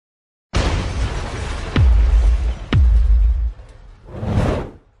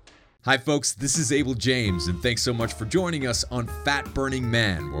Hi folks, this is Abel James, and thanks so much for joining us on Fat Burning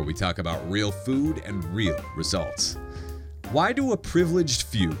Man, where we talk about real food and real results. Why do a privileged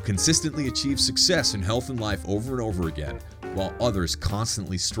few consistently achieve success in health and life over and over again, while others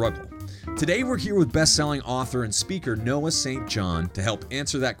constantly struggle? Today we're here with best-selling author and speaker Noah St. John to help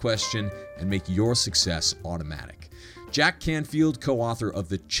answer that question and make your success automatic. Jack Canfield, co-author of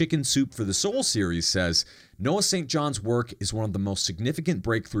the Chicken Soup for the Soul series, says, Noah St. John's work is one of the most significant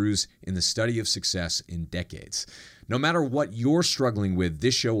breakthroughs in the study of success in decades. No matter what you're struggling with,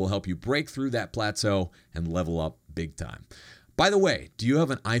 this show will help you break through that plateau and level up big time. By the way, do you have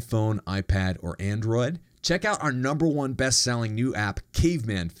an iPhone, iPad, or Android? Check out our #1 best-selling new app,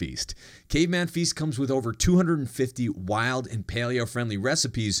 Caveman Feast. Caveman Feast comes with over 250 wild and paleo-friendly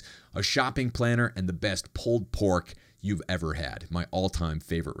recipes, a shopping planner, and the best pulled pork you've ever had. My all-time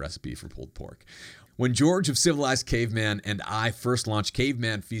favorite recipe for pulled pork. When George of Civilized Caveman and I first launched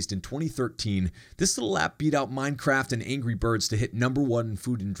Caveman Feast in 2013, this little app beat out Minecraft and Angry Birds to hit #1 in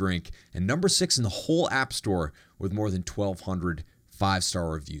food and drink and #6 in the whole App Store with more than 1,200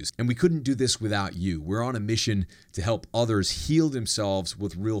 5-star reviews. And we couldn't do this without you. We're on a mission to help others heal themselves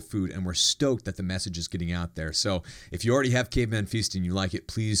with real food, and we're stoked that the message is getting out there. So if you already have Caveman Feast and you like it,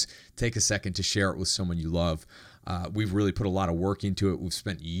 please take a second to share it with someone you love. We've really put a lot of work into it. We've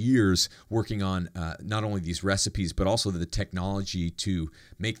spent years working on not only these recipes, but also the technology to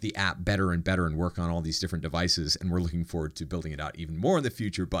make the app better and better and work on all these different devices. And we're looking forward to building it out even more in the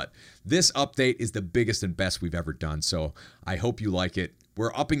future. But this update is the biggest and best we've ever done. So I hope you like it.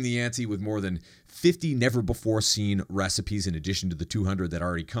 We're upping the ante with more than 50 never-before-seen recipes in addition to the 200 that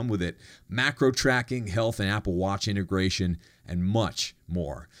already come with it, macro tracking, health and Apple Watch integration, and much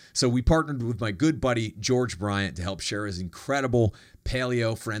more. So we partnered with my good buddy George Bryant to help share his incredible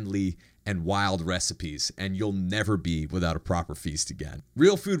paleo-friendly and wild recipes, and you'll never be without a proper feast again.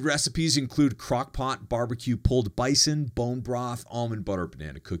 Real food recipes include crockpot barbecue pulled bison, bone broth, almond butter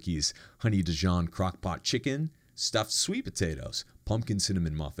banana cookies, honey Dijon crockpot chicken, stuffed sweet potatoes, pumpkin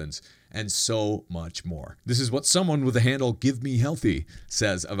cinnamon muffins, and so much more. This is what someone with the handle Give Me Healthy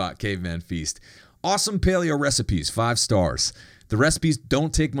says about Caveman Feast. Awesome paleo recipes, 5 stars. The recipes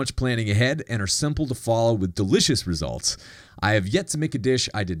don't take much planning ahead and are simple to follow with delicious results. I have yet to make a dish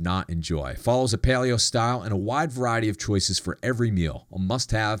I did not enjoy. Follows a paleo style and a wide variety of choices for every meal. A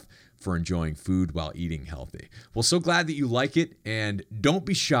must-have for enjoying food while eating healthy. Well, so glad that you like it, and don't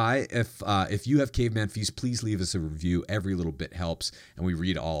be shy. If you have Caveman Feast, please leave us a review. Every little bit helps, and we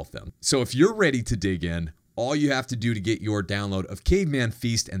read all of them. So if you're ready to dig in, all you have to do to get your download of Caveman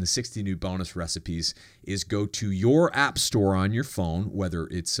Feast and the 60 new bonus recipes is go to your app store on your phone, whether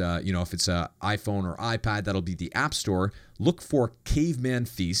it's, if it's an iPhone or iPad, that'll be the App Store. Look for Caveman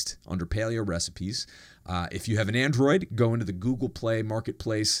Feast under Paleo Recipes. If you have an Android, go into the Google Play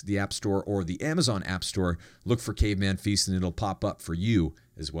Marketplace, the App Store, or the Amazon App Store. Look for Caveman Feast, and it'll pop up for you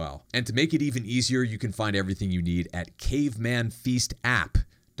as well. And to make it even easier, you can find everything you need at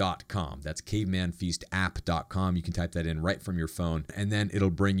cavemanfeastapp.com. That's cavemanfeastapp.com. You can type that in right from your phone, and then it'll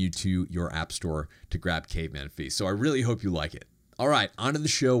bring you to your app store to grab Caveman Feast. So I really hope you like it. All right, on to the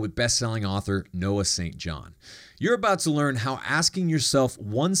show with best-selling author Noah St. John. You're about to learn how asking yourself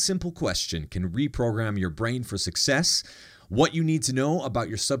one simple question can reprogram your brain for success, what you need to know about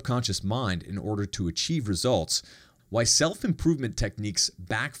your subconscious mind in order to achieve results, why self-improvement techniques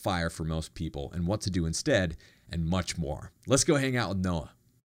backfire for most people and what to do instead, and much more. Let's go hang out with Noah.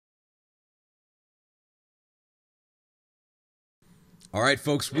 All right,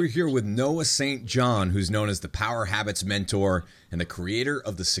 folks, we're here with Noah St. John, who's known as the Power Habits Mentor and the creator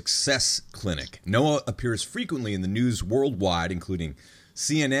of the Success Clinic. Noah appears frequently in the news worldwide, including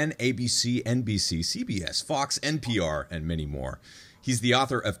CNN, ABC, NBC, CBS, Fox, NPR, and many more. He's the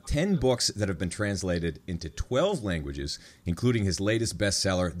author of 10 books that have been translated into 12 languages, including his latest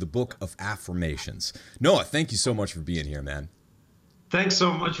bestseller, The Book of Affirmations. Noah, thank you so much for being here, man. Thanks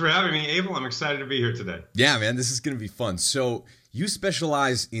so much for having me, Abel. I'm excited to be here today. Yeah, man, this is going to be fun. So you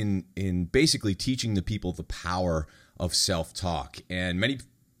specialize in basically teaching the people the power of self-talk. And many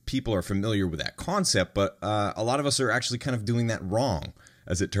people are familiar with that concept, but a lot of us are actually kind of doing that wrong,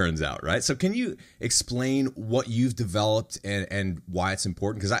 as it turns out, right? So can you explain what you've developed and why it's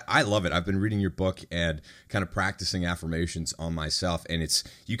important? Because I love it. I've been reading your book and kind of practicing affirmations on myself, and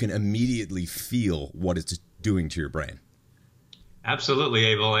you can immediately feel what it's doing to your brain. Absolutely,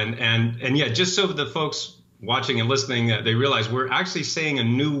 Abel. And yeah, just so the folks watching and listening, they realize we're actually saying a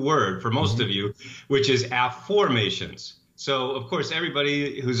new word for most of you, which is affirmations. So, of course,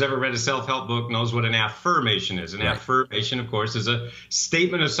 everybody who's ever read a self-help book knows what an affirmation is. An affirmation, of course, is a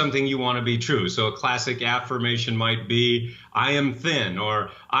statement of something you want to be true. So a classic affirmation might be, I am thin, or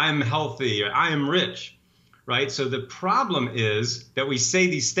I am healthy, or I am rich, right? So the problem is that we say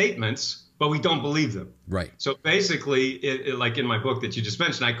these statements, but we don't believe them. Right. So basically, like in my book that you just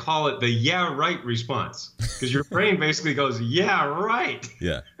mentioned, I call it the yeah, right response, because your brain basically goes, yeah, right.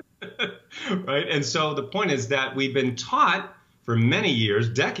 Yeah. Right. And so the point is that we've been taught for many years,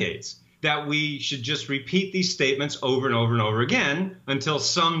 decades, that we should just repeat these statements over and over and over again until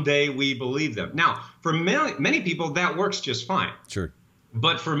someday we believe them. Now, for many people, that works just fine. Sure.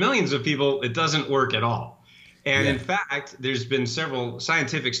 But for millions of people, it doesn't work at all. And in fact, there's been several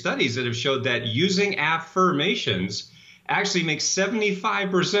scientific studies that have showed that using affirmations actually makes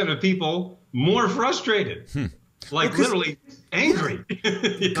 75% of people more frustrated. Like literally angry.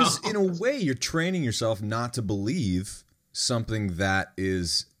 Because in a way, you're training yourself not to believe something that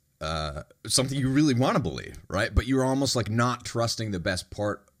is something you really want to believe, right? But you're almost like not trusting the best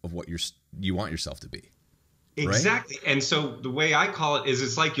part of what you want yourself to be. Exactly. Right? And so the way I call it is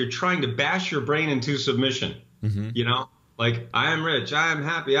it's like you're trying to bash your brain into submission. You know, like, I am rich, I am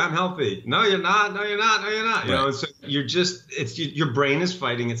happy, I'm healthy. No, you're not. No, you're not. No, you're not. You know, and so you're just, your brain is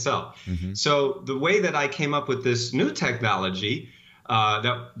fighting itself. So the way that I came up with this new technology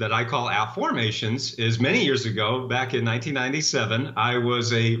that I call affirmations is many years ago, back in 1997, I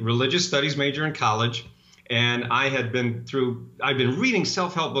was a religious studies major in college, and I've been reading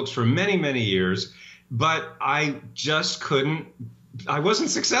self-help books for many, many years, but I wasn't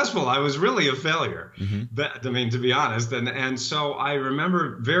successful. I was really a failure, to be honest. And so I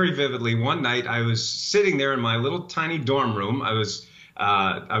remember very vividly one night I was sitting there in my little tiny dorm room. I was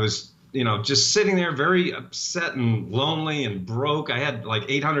just sitting there very upset and lonely and broke. I had like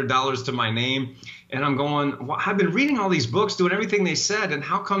 $800 to my name. And I'm going, well, I've been reading all these books, doing everything they said, and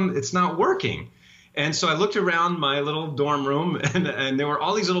how come it's not working? And so I looked around my little dorm room, and there were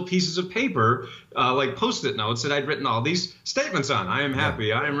all these little pieces of paper, like Post-it notes that I'd written all these statements on. I am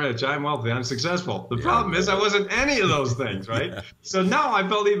happy, I am rich, I am wealthy, I'm successful. The problem is I wasn't any of those things, right? So now I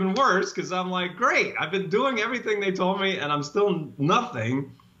felt even worse, because I'm like, great, I've been doing everything they told me, and I'm still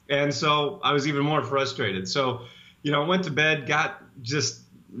nothing. And so I was even more frustrated. So, I went to bed, got just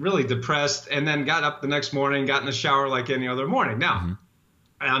really depressed, and then got up the next morning, got in the shower like any other morning. Now,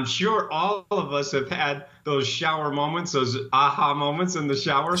 I'm sure all of us have had those shower moments, those aha moments in the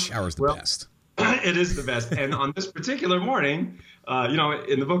shower. The shower's the best. It is the best. And on this particular morning,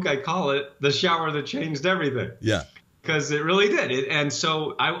 in the book I call it the shower that changed everything. Yeah. Because it really did. And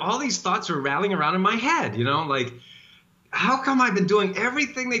so all these thoughts were rattling around in my head, like, how come I've been doing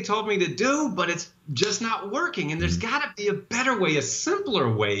everything they told me to do, but it's just not working? And there's got to be a better way, a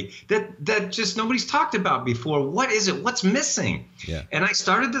simpler way that just nobody's talked about before. What is it? What's missing? Yeah. And I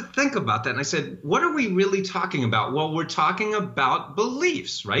started to think about that. And I said, what are we really talking about? Well, we're talking about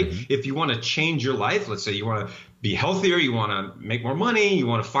beliefs, right? If you want to change your life, let's say you want to be healthier, you want to make more money, you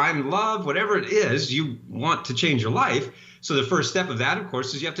want to find love, whatever it is, you want to change your life. So the first step of that, of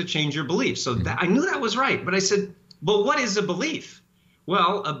course, is you have to change your beliefs. So I knew that was right. But I said, well, what is a belief?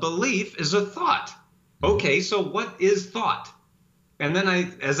 Well, a belief is a thought. Okay, so what is thought? And then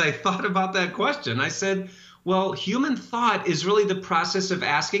as I thought about that question, I said, well, human thought is really the process of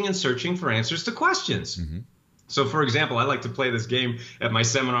asking and searching for answers to questions. So, for example, I like to play this game at my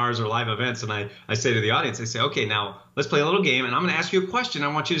seminars or live events, and I say to the audience, I say, okay, now let's play a little game, and I'm going to ask you a question. I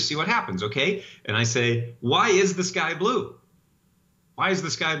want you to see what happens, okay? And I say, why is the sky blue? Why is the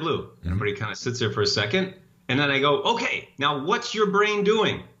sky blue? And everybody kind of sits there for a second. And then I go, okay, now what's your brain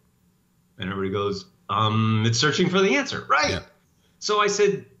doing? And everybody goes, it's searching for the answer. Right. Yeah. So I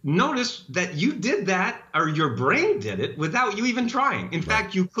said, notice that you did that, or your brain did it, without you even trying. In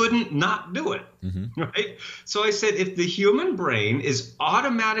fact, you couldn't not do it. Right. So I said, if the human brain is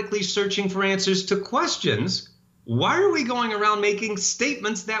automatically searching for answers to questions, why are we going around making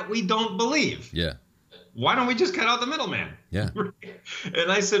statements that we don't believe? Yeah. Why don't we just cut out the middleman? Yeah.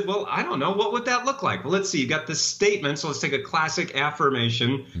 And I said, well, I don't know. What would that look like? Well, let's see. You got this statement. So let's take a classic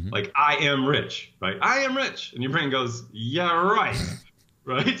affirmation, like, I am rich, right? I am rich. And your brain goes, yeah, right.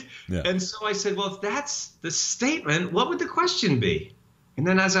 Right. Yeah. And so I said, well, if that's the statement, what would the question be? And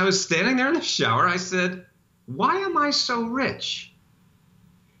then as I was standing there in the shower, I said, why am I so rich?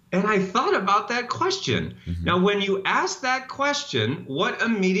 And I thought about that question. Now, when you ask that question, what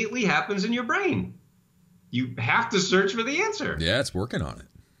immediately happens in your brain? You have to search for the answer. Yeah, it's working on it.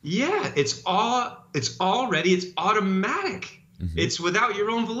 Yeah, it's automatic. It's without your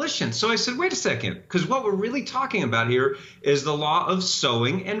own volition. So I said, wait a second, because what we're really talking about here is the law of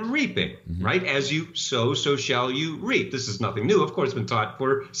sowing and reaping, right? As you sow, so shall you reap. This is nothing new. Of course, it's been taught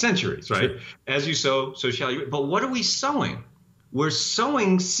for centuries, right? Sure. As you sow, so shall you reap. But what are we sowing? We're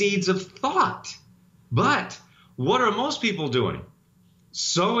sowing seeds of thought. But what are most people doing?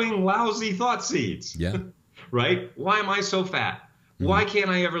 Sowing lousy thought seeds. Yeah. Right? Why am I so fat? Why can't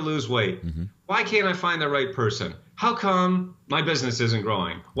I ever lose weight? Why can't I find the right person? How come my business isn't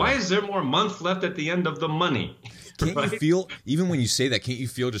growing? Why is there more month left at the end of the money? Can't you feel, even when you say that, can't you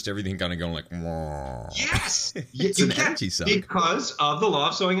feel just everything kind of going like, whoa. Yes. It's an energy suck. Because of the law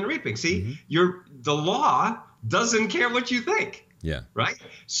of sowing and reaping. See, the law doesn't care what you think. Yeah. Right?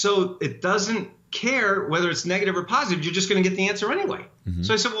 So it doesn't care whether it's negative or positive. You're just going to get the answer anyway.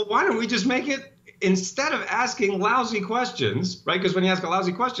 So I said, well, why don't we just make it, instead of asking lousy questions, right? Because when you ask a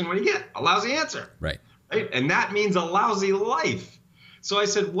lousy question, what do you get? A lousy answer. Right. And that means a lousy life. So I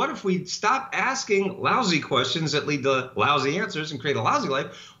said, what if we stop asking lousy questions that lead to lousy answers and create a lousy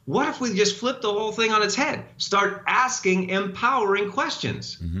life? What if we just flip the whole thing on its head? Start asking empowering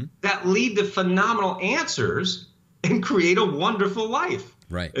questions that lead to phenomenal answers and create a wonderful life.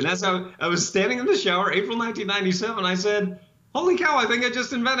 Right. And that's how I was standing in the shower, April 1997. I said, holy cow, I think I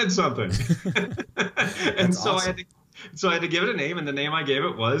just invented something. And so awesome. I had to give it a name, and the name I gave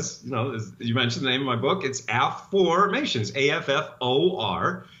it was, as you mentioned the name of my book, it's Afformations,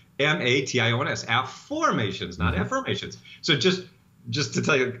 AFFORMATIONS, Afformations, not affirmations. So just to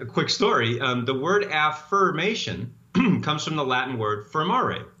tell you a quick story, the word affirmation comes from the Latin word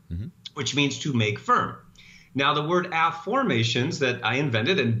firmare, which means to make firm. Now, the word afformations that I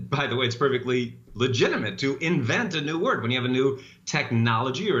invented, and by the way, it's perfectly legitimate to invent a new word. When you have a new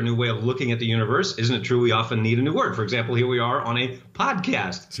technology or a new way of looking at the universe, isn't it true we often need a new word? For example, here we are on a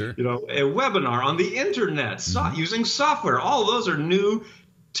podcast, a webinar, on the internet, using software. All of those are new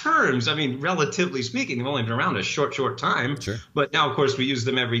terms. I mean, relatively speaking, they've only been around a short time. But now, of course, we use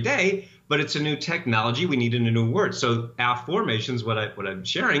them every day. But it's a new technology. We need a new word. So affirmations, what I'm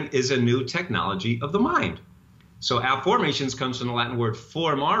sharing, is a new technology of the mind. So affirmations comes from the Latin word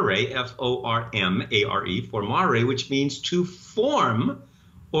formare, F-O-R-M-A-R-E, formare, which means to form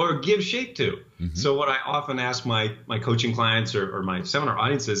or give shape to. So what I often ask my coaching clients or my seminar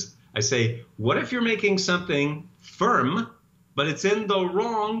audiences, I say, what if you're making something firm, but it's in the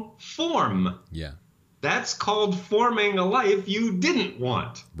wrong form? Yeah. That's called forming a life you didn't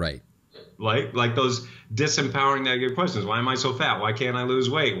want. Right. Like those disempowering negative questions. Why am I so fat? Why can't I lose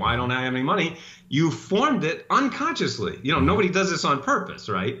weight? Why don't I have any money? You formed it unconsciously. Nobody does this on purpose,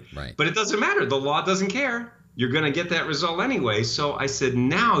 right? But it doesn't matter. The law doesn't care. You're going to get that result anyway. So I said,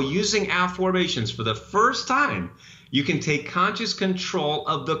 now using affirmations for the first time, you can take conscious control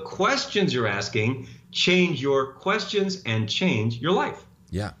of the questions you're asking, change your questions, and change your life.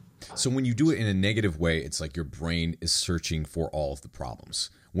 Yeah. So when you do it in a negative way, it's like your brain is searching for all of the problems.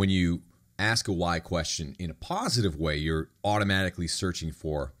 When you ask a why question in a positive way, you're automatically searching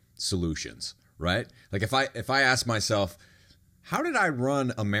for solutions, right? Like if I ask myself, how did I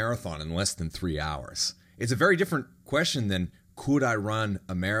run a marathon in less than 3 hours? It's a very different question than could I run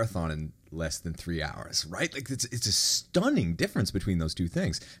a marathon in less than 3 hours, right? Like it's a stunning difference between those two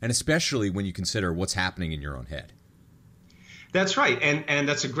things. And especially when you consider what's happening in your own head. That's right. And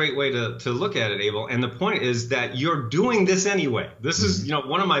that's a great way to look at it, Abel. And the point is that you're doing this anyway. This is,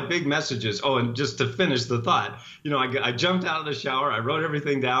 one of my big messages. Oh, and just to finish the thought, I jumped out of the shower. I wrote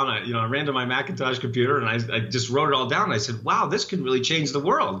everything down. I ran to my Macintosh computer and I just wrote it all down. And I said, wow, this could really change the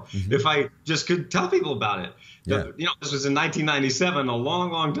world if I just could tell people about it. Yeah. This was in 1997, a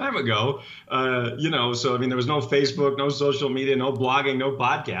long, long time ago. So, there was no Facebook, no social media, no blogging, no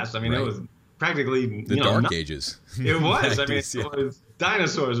podcast. It was practically the dark ages. It was. It was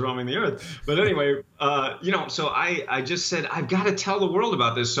dinosaurs roaming the earth. But anyway, so I just said, I've got to tell the world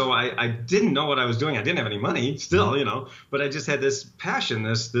about this. So I didn't know what I was doing. I didn't have any money still, but I just had this passion,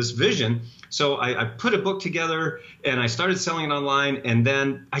 this vision. So I put a book together and I started selling it online. And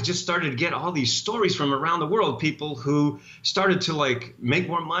then I just started to get all these stories from around the world, people who started to make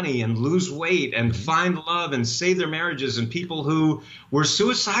more money and lose weight and find love and save their marriages, and people who were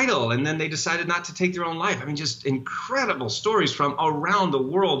suicidal and then they decided not to take their own life. Just incredible stories from around the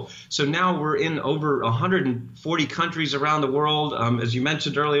world. So now we're in over 140 countries around the world. As you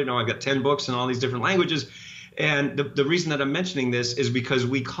mentioned earlier, I've got 10 books in all these different languages. And the reason that I'm mentioning this is because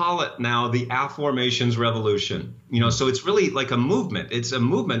we call it now the Affirmations Revolution. So it's really like a movement. It's a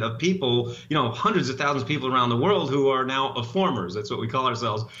movement of people, hundreds of thousands of people around the world who are now afformers. That's what we call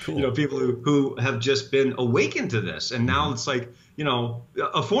ourselves. Cool. People who have just been awakened to this. And now it's like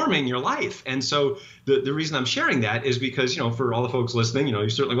forming your life. And so the reason I'm sharing that is because, for all the folks listening, you're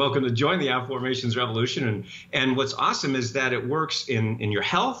certainly welcome to join the affirmations revolution. And what's awesome is that it works in your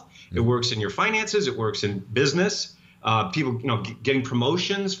health, it works in your finances, it works in business. People, getting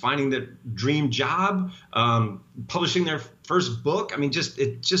promotions, finding their dream job, publishing their first book. I mean, just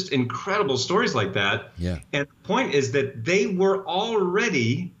incredible stories like that. Yeah. And the point is that they were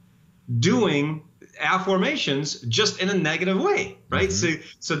already doing affirmations just in a negative way, right? Mm-hmm.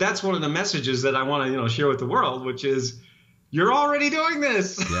 So that's one of the messages that I want to share with the world, which is you're already doing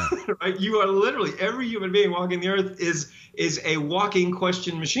this, yeah. right? You are literally, every human being walking the earth is a walking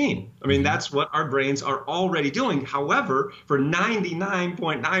question machine. I mean, that's what our brains are already doing. However, for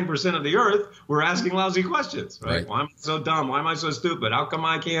 99.9% of the earth, we're asking lousy questions, right? Why am I so dumb? Why am I so stupid? How come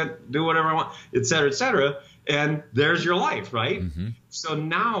I can't do whatever I want, et cetera, et cetera? And there's your life, right? Mm-hmm. So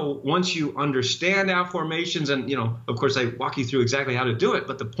now, once you understand affirmations, and, of course, I walk you through exactly how to do it.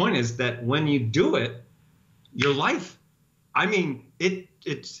 But the point is that when you do it, your life, I mean,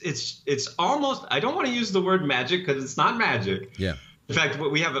 it's almost, I don't want to use the word magic because it's not magic. Yeah. In fact,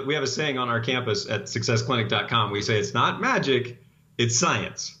 we have a saying on our campus at successclinic.com. We say it's not magic, it's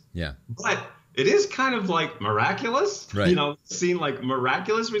science. Yeah. But it is kind of like miraculous, right. Seen like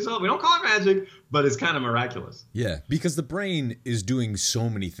miraculous result. We don't call it magic, but it's kind of miraculous. Yeah, because the brain is doing so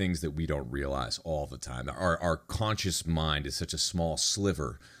many things that we don't realize all the time. Our conscious mind is such a small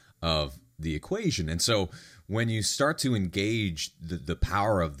sliver of the equation. And so when you start to engage the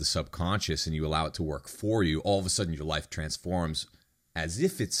power of the subconscious and you allow it to work for you, all of a sudden your life transforms as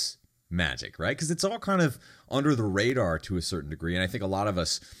if it's magic, right? Because it's all kind of under the radar to a certain degree. And I think a lot of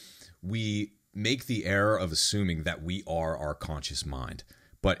us, we make the error of assuming that we are our conscious mind.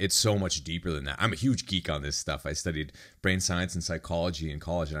 But it's so much deeper than that. I'm a huge geek on this stuff. I studied brain science and psychology in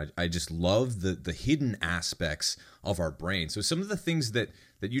college, and I just love the hidden aspects of our brain. So some of the things that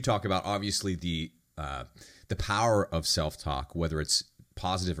you talk about, obviously the power of self-talk, whether it's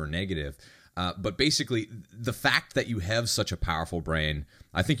positive or negative, but basically the fact that you have such a powerful brain,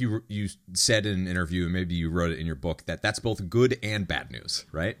 I think you said in an interview, and maybe you wrote it in your book, that's both good and bad news,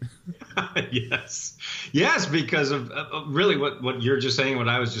 right? Yes, because of really what you're just saying, what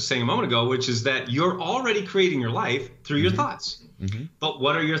I was just saying a moment ago, which is that you're already creating your life through your thoughts. Mm-hmm. But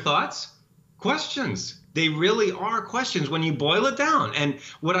what are your thoughts? Questions. They really are questions when you boil it down. And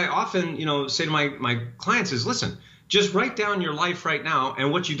what I often, say to my clients is, listen, just write down your life right now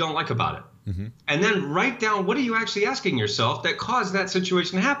and what you don't like about it. Mm-hmm. And then write down, what are you actually asking yourself that caused that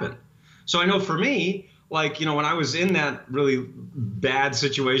situation to happen? So I know for me, like, when I was in that really bad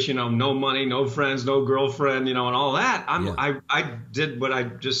situation of no money, no friends, no girlfriend, and all that, I did what I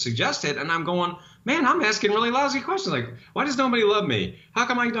just suggested. And I'm going, man, I'm asking really lousy questions. Like, why does nobody love me? How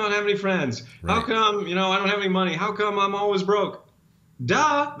come I don't have any friends? Right. How come, I don't have any money? How come I'm always broke?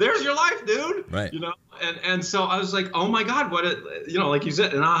 Duh, there's your life, dude. Right. And so I was like, oh my God, like you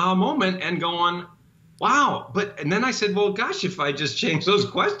said, an aha moment, and going, wow. And then I said, well, gosh, if I just change those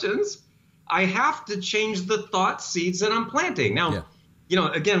questions, I have to change the thought seeds that I'm planting. Now,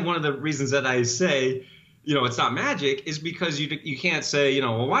 again, one of the reasons that I say, it's not magic is because you can't say,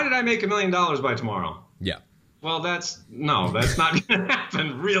 well, why did I make $1 million by tomorrow? Yeah. Well, that's not going to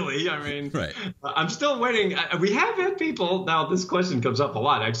happen, really. I mean, right. I'm still waiting. We have had people. Now, this question comes up a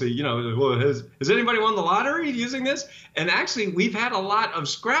lot, actually. Well, has anybody won the lottery using this? And actually, we've had a lot of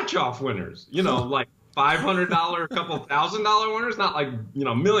scratch-off winners, like $500, a couple $1,000 winners, not like,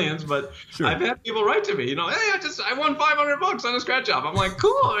 millions, but sure. I've had people write to me, hey, I won $500 on a scratch-off. I'm like,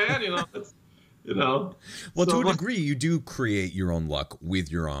 cool, man, that's, Well, so, to a degree, you do create your own luck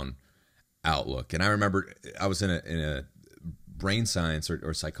with your own outlook. And I remember I was in a brain science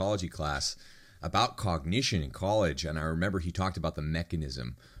or psychology class about cognition in college, and I remember he talked about the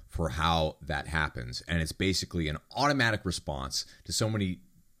mechanism for how that happens. And it's basically an automatic response to so many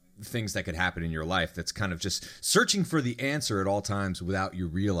things that could happen in your life that's kind of just searching for the answer at all times without you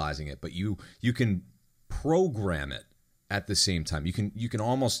realizing it. But you can program it at the same time. You can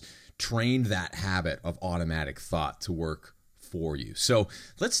almost train that habit of automatic thought to work for you. So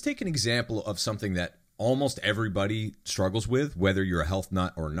let's take an example of something that almost everybody struggles with, whether you're a health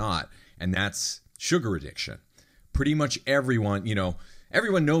nut or not, and that's sugar addiction. Pretty much everyone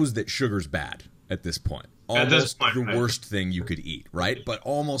knows that sugar's bad at this point. Almost the worst thing you could eat, right? But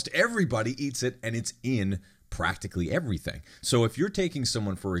almost everybody eats it, and it's in practically everything. So if you're taking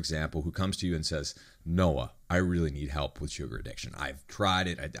someone, for example, who comes to you and says, Noah, I really need help with sugar addiction. I've tried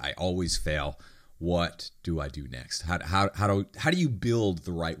it. I always fail. What do I do next? How do you build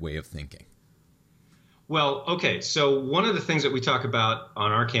the right way of thinking? Well, okay. So one of the things that we talk about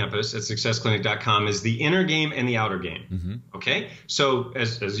on our campus at successclinic.com is the inner game and the outer game. Mm-hmm. Okay. So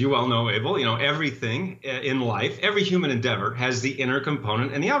as you well know, Abel, everything in life, every human endeavor has the inner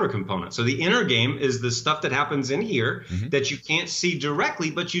component and the outer component. So the inner game is the stuff that happens in here that you can't see directly,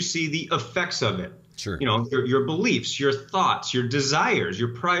 but you see the effects of it. Sure. Your beliefs, your thoughts, your desires, your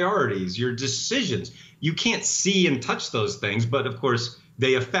priorities, your decisions. You can't see and touch those things, but of course,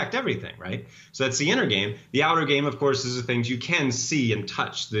 they affect everything, right? So that's the inner game. The outer game, of course, is the things you can see and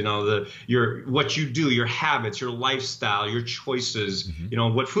touch. What you do, your habits, your lifestyle, your choices.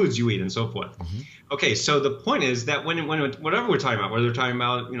 What foods you eat, and so forth. Okay, so the point is that when whatever we're talking about, whether we're talking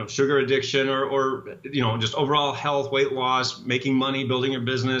about sugar addiction or just overall health, weight loss, making money, building your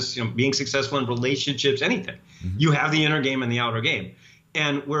business, being successful in relationships, anything, you have the inner game and the outer game.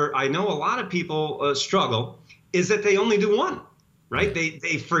 And where I know a lot of people struggle is that they only do one. Right?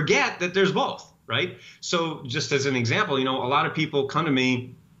 They forget that there's both, right? So just as an example, a lot of people come to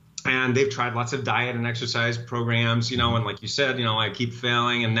me and they've tried lots of diet and exercise programs, and like you said, I keep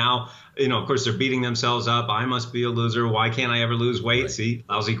failing. And now, of course, they're beating themselves up. I must be a loser. Why can't I ever lose weight? Right. See,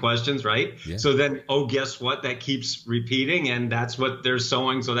 lousy questions, right? Yeah. So then, guess what? That keeps repeating, and that's what they're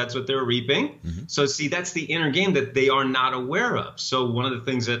sowing. So that's what they're reaping. So see, that's the inner game that they are not aware of. So one of the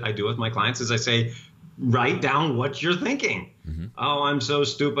things that I do with my clients is I say, write down what you're thinking. Oh, I'm so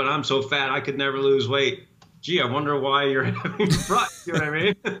stupid. I'm so fat. I could never lose weight. Gee, I wonder why you're having a front. You know what I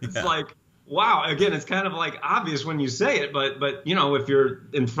mean? It's like, wow. Again, it's kind of like obvious when you say it, but if you're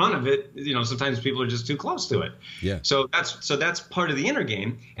in front of it, sometimes people are just too close to it. Yeah. So that's part of the inner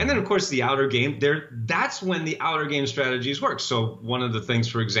game. And then of course the outer game that's when the outer game strategies work. So one of the things,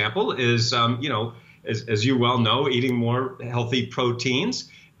 for example, is, as you well know, eating more healthy proteins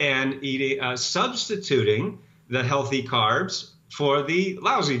and substituting the healthy carbs for the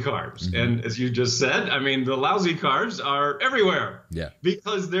lousy carbs. And as you just said, I mean, the lousy carbs are everywhere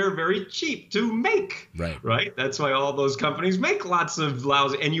because they're very cheap to make, right? That's why all those companies make lots of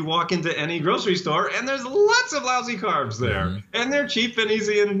lousy, and you walk into any grocery store and there's lots of lousy carbs there and they're cheap and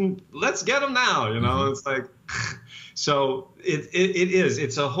easy and let's get them now, it's like, so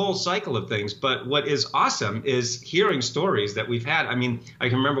it's a whole cycle of things. But what is awesome is hearing stories that we've had. I mean, I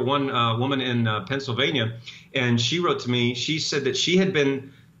can remember one woman in Pennsylvania, and she wrote to me. She said that she'd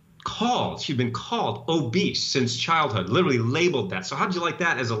been called obese since childhood, literally labeled that. So how'd you like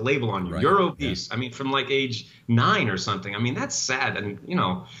that as a label on you? Right. You're obese. Yeah. I mean, from like age 9 or something. I mean, that's sad. And,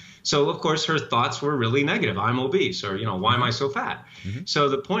 so of course her thoughts were really negative. I'm obese, or, why am I so fat? So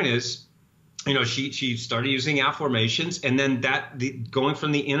the point is, she started using affirmations, and then going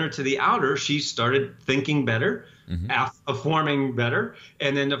from the inner to the outer, she started thinking better, affirming better,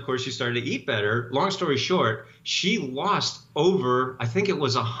 and then of course she started to eat better. Long story short, she lost over, I think it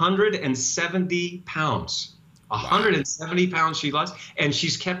was 170 pounds. 170 pounds she lost, and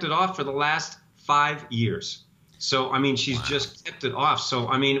she's kept it off for the last 5 years. So I mean, she's just kept it off. So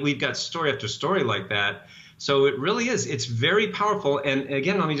I mean, we've got story after story like that. So it really is. It's very powerful. And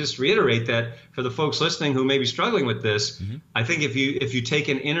again, let me just reiterate that for the folks listening who may be struggling with this, I think if you take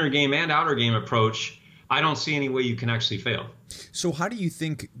an inner game and outer game approach, I don't see any way you can actually fail. So how do you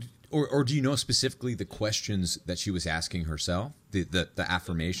think, or do you know specifically the questions that she was asking herself, the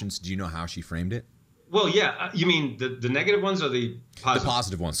affirmations? Do you know how she framed it? Well, yeah. You mean the negative ones or the positive? The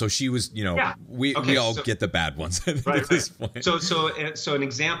positive ones. So she was, we all get the bad ones at this point. So an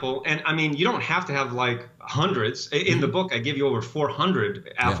example, and I mean, you don't have to have like hundreds. In the book, I give you over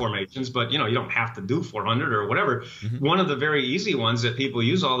 400 affirmations, but you don't have to do 400 or whatever. One of the very easy ones that people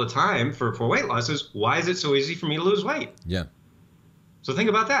use all the time for weight loss is, why is it so easy for me to lose weight? Yeah. So think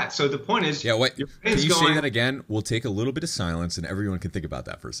about that. So the point is, can you say that again? We'll take a little bit of silence and everyone can think about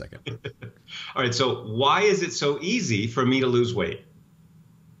that for a second. All right. So why is it so easy for me to lose weight?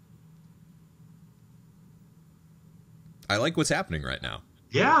 I like what's happening right now.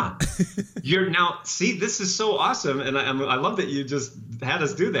 Yeah. See, this is so awesome. And I love that you just had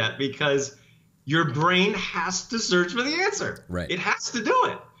us do that, because your brain has to search for the answer. Right. It has to do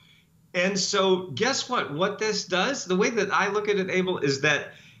it. And so guess what? What this does, the way that I look at it, Abel, is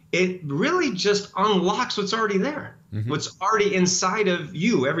that it really just unlocks what's already there, what's already inside of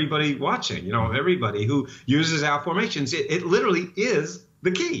you, everybody watching, everybody who uses affirmations. It literally is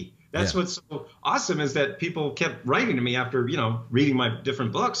the key. That's what's so awesome, is that people kept writing to me after, reading my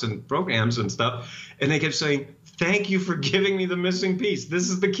different books and programs and stuff. And they kept saying, thank you for giving me the missing piece. This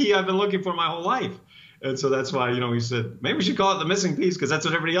is the key I've been looking for my whole life. And so that's why, we said, maybe we should call it the missing piece, because that's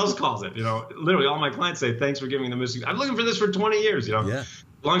what everybody else calls it. Literally all my clients say, thanks for giving me the missing. I'm looking for this for 20 years,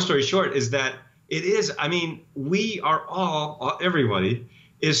 Long story short is that it is, I mean, we are everybody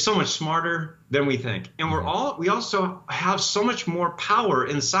is so much smarter than we think. And we also have so much more power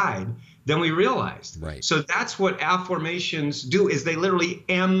inside than we realized. Right. So that's what affirmations do, is they literally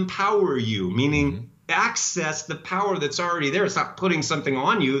empower you, meaning access the power that's already there. It's not putting something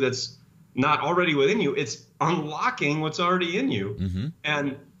on you that's not already within you. It's unlocking what's already in you.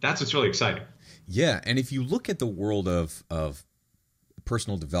 And that's what's really exciting. Yeah. And if you look at the world of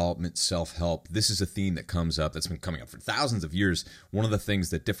personal development, self-help, this is a theme that comes up, that's been coming up for thousands of years. One of the things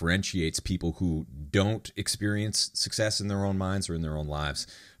that differentiates people who don't experience success in their own minds or in their own lives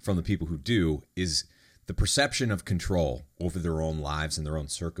from the people who do is the perception of control over their own lives and their own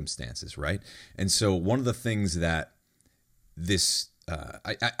circumstances, right? And so one of the things that this,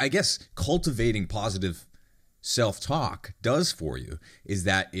 I guess, cultivating positive self-talk does for you is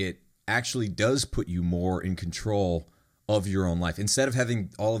that it actually does put you more in control of your own life. Instead of having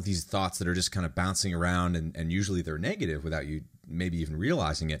all of these thoughts that are just kind of bouncing around and usually they're negative without you maybe even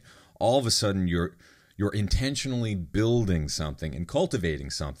realizing it, all of a sudden you're intentionally building something and cultivating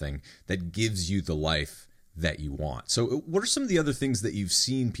something that gives you the life that you want. So what are some of the other things that you've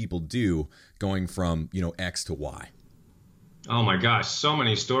seen people do going from, X to Y? Oh my gosh, so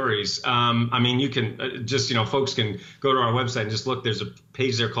many stories. I mean, you can just, folks can go to our website and just look. There's a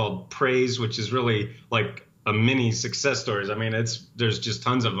page there called Praise, which is really like a mini success stories. I mean, there's just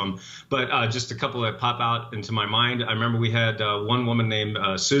tons of them, but just a couple that pop out into my mind. I remember we had one woman named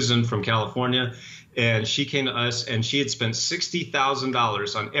Susan from California, and she came to us and she had spent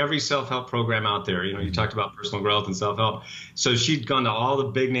 $60,000 on every self-help program out there. You talked about personal growth and self-help. So she'd gone to all the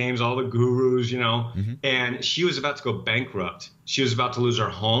big names, all the gurus, and she was about to go bankrupt. She was about to lose her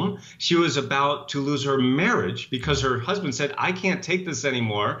home. She was about to lose her marriage because her husband said, I can't take this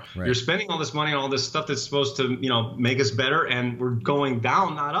anymore. Right. You're spending all this money on all this stuff that's supposed to, make us better, and we're going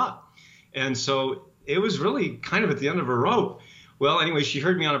down, not up. And so it was really kind of at the end of her rope. Well, anyway, she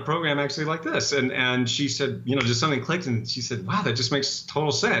heard me on a program actually like this, and she said, just something clicked, and she said, wow, that just makes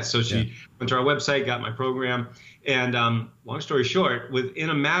total sense. So she went to our website, got my program, and long story short,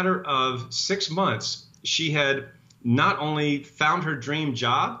 within a matter of 6 months, she had not only found her dream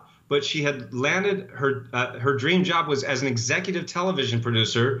job, but she had landed her dream job was as an executive television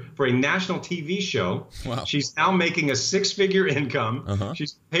producer for a national TV show. Wow. She's now making a 6-figure income.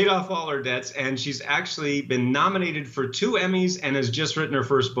 She's paid off all her debts, and she's actually been nominated for 2 Emmys and has just written her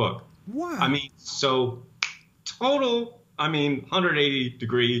first book. Wow. I mean, so total,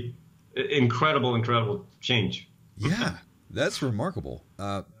 180-degree, incredible change. Yeah, that's remarkable.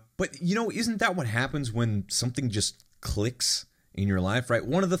 But, isn't that what happens when something just clicks in your life, right?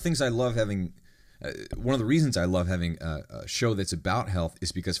 One of the reasons I love having a show that's about health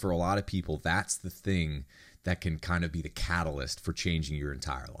is because for a lot of people, that's the thing that can kind of be the catalyst for changing your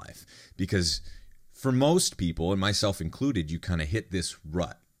entire life. Because for most people, and myself included, you kind of hit this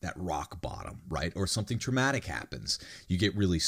rut, that rock bottom, right? Or something traumatic happens. You get really